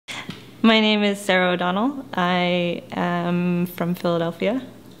My name is Sarah O'Donnell. I am from Philadelphia,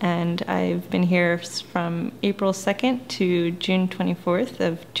 and I've been here from April 2nd to June 24th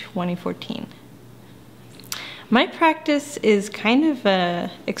of 2014. My practice is kind of an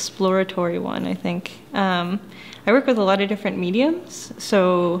exploratory one, I think. I work with a lot of different mediums,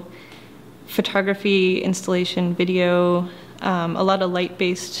 so photography, installation, video, a lot of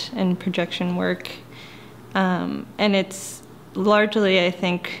light-based and projection work, and it's largely, I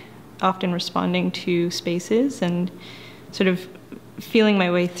think, often responding to spaces and sort of feeling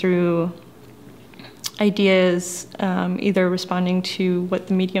my way through ideas, either responding to what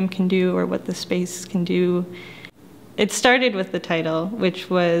the medium can do or what the space can do. It started with the title, which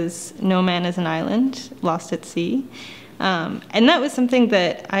was No Man is an Island, Lost at Sea. And that was something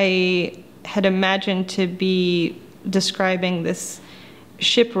that I had imagined to be describing this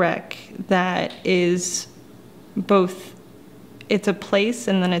shipwreck that is both, it's a place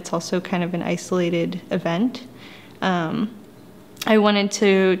and then it's also kind of an isolated event. I wanted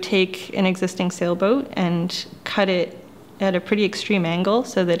to take an existing sailboat and cut it at a pretty extreme angle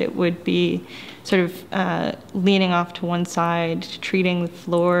so that it would be sort of leaning off to one side, treating the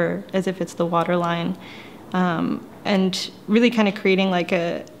floor as if it's the waterline, and really kind of creating like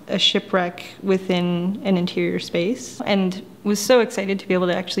a shipwreck within an interior space. And was so excited to be able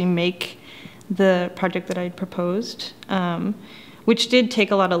to actually make the project that I'd proposed, which did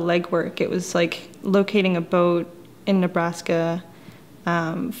take a lot of legwork. It was like locating a boat in Nebraska,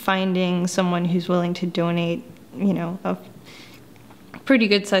 finding someone who's willing to donate, you know, a pretty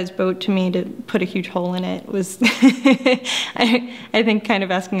good sized boat to me to put a huge hole in it was, I think, kind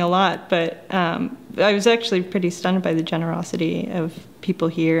of asking a lot, but I was actually pretty stunned by the generosity of people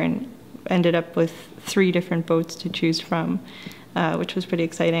here and ended up with 3 different boats to choose from, which was pretty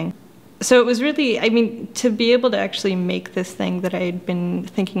exciting. So it was really, I mean, to be able to actually make this thing that I had been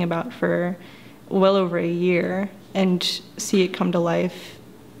thinking about for well over a year and see it come to life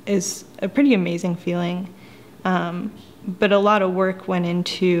is a pretty amazing feeling. But a lot of work went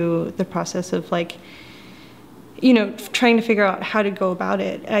into the process of, like, you know, trying to figure out how to go about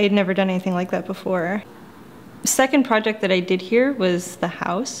it. I had never done anything like that before. Second project that I did here was the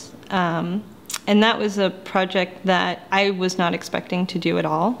house. And that was a project that I was not expecting to do at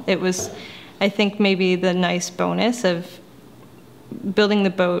all. It was, I think, maybe the nice bonus of building the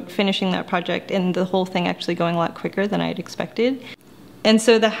boat, finishing that project, and the whole thing actually going a lot quicker than I'd expected. And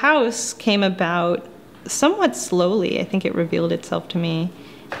so the house came about somewhat slowly. I think it revealed itself to me.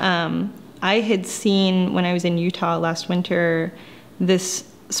 I had seen, when I was in Utah last winter, this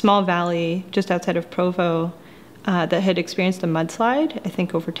small valley just outside of Provo that had experienced a mudslide, I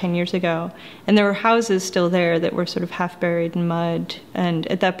think over 10 years ago. And there were houses still there that were sort of half buried in mud. And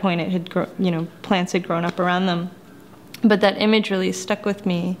at that point it had grown, you know, plants had grown up around them. But that image really stuck with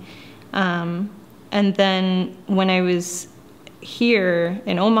me. And then when I was here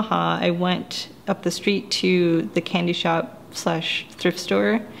in Omaha, I went up the street to the candy shop / thrift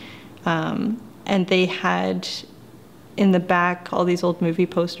store. And they had in the back all these old movie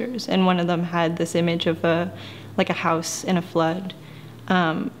posters. And one of them had this image of like a house in a flood.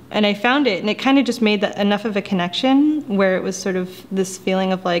 And I found it, and it kind of just made enough of a connection where it was sort of this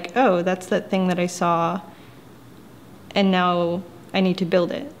feeling of like, oh, that's that thing that I saw, and now I need to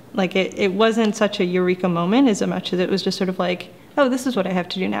build it. Like it wasn't such a eureka moment as much as it was just sort of like, oh, this is what I have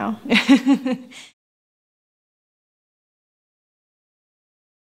to do now.